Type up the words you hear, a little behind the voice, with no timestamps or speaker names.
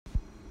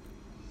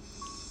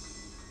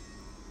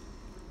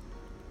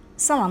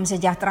Salam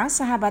sejahtera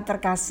sahabat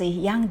terkasih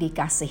yang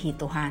dikasihi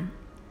Tuhan.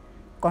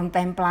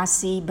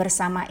 Kontemplasi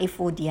bersama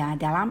Evodia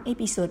dalam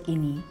episode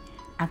ini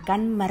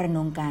akan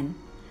merenungkan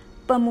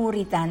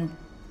pemuritan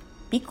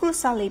pikul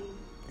salib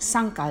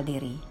sangkal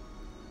diri.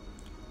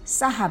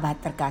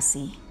 Sahabat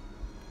terkasih,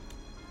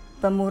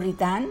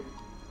 pemuritan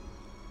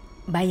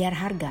bayar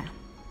harga.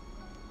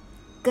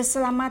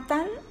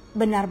 Keselamatan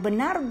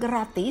benar-benar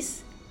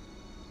gratis,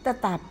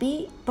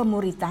 tetapi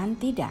pemuritan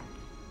tidak.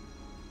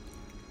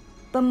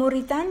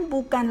 Pemuritan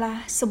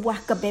bukanlah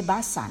sebuah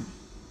kebebasan.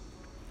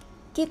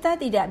 Kita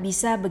tidak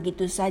bisa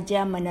begitu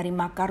saja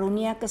menerima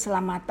karunia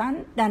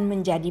keselamatan dan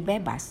menjadi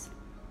bebas.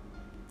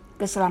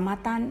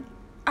 Keselamatan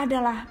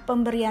adalah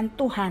pemberian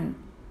Tuhan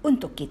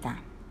untuk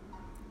kita.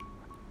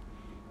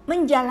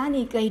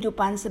 Menjalani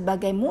kehidupan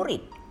sebagai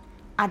murid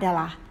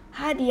adalah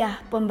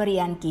hadiah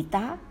pemberian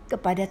kita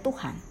kepada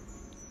Tuhan.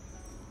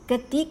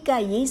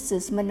 Ketika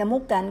Yesus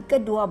menemukan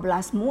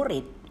ke-12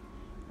 murid,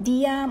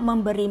 Dia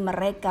memberi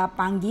mereka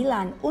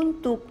panggilan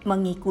untuk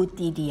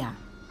mengikuti Dia.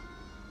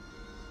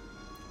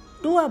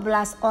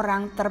 12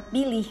 orang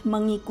terpilih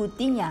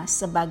mengikutinya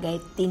sebagai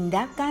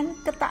tindakan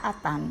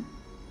ketaatan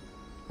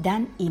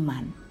dan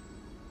iman.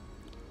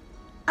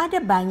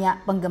 Ada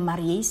banyak penggemar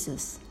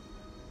Yesus,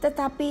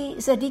 tetapi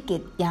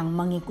sedikit yang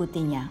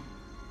mengikutinya.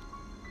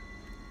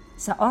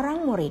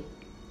 Seorang murid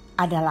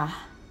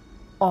adalah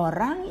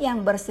orang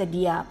yang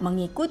bersedia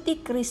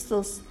mengikuti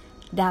Kristus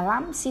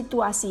dalam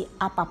situasi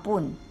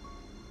apapun.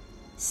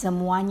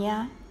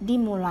 Semuanya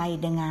dimulai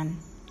dengan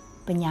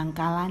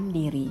penyangkalan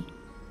diri.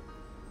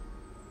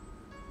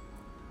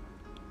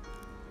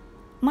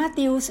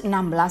 Matius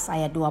 16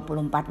 ayat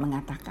 24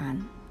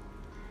 mengatakan,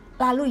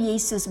 lalu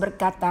Yesus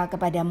berkata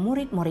kepada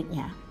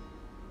murid-muridnya,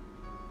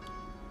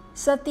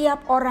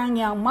 setiap orang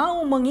yang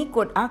mau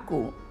mengikut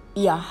aku,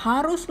 ia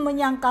harus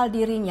menyangkal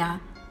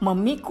dirinya,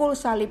 memikul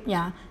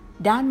salibnya,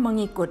 dan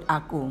mengikut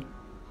aku.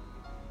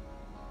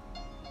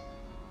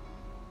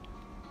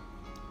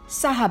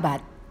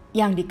 Sahabat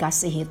yang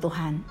dikasihi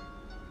Tuhan,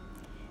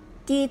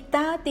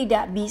 kita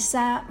tidak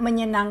bisa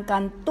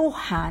menyenangkan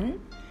Tuhan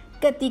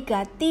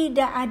ketika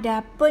tidak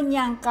ada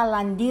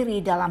penyangkalan diri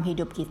dalam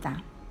hidup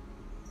kita.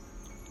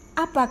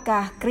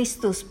 Apakah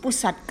Kristus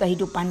pusat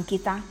kehidupan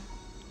kita?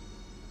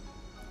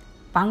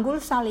 Panggul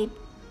salib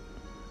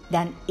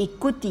dan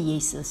ikuti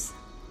Yesus.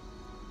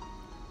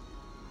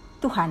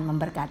 Tuhan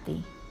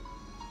memberkati.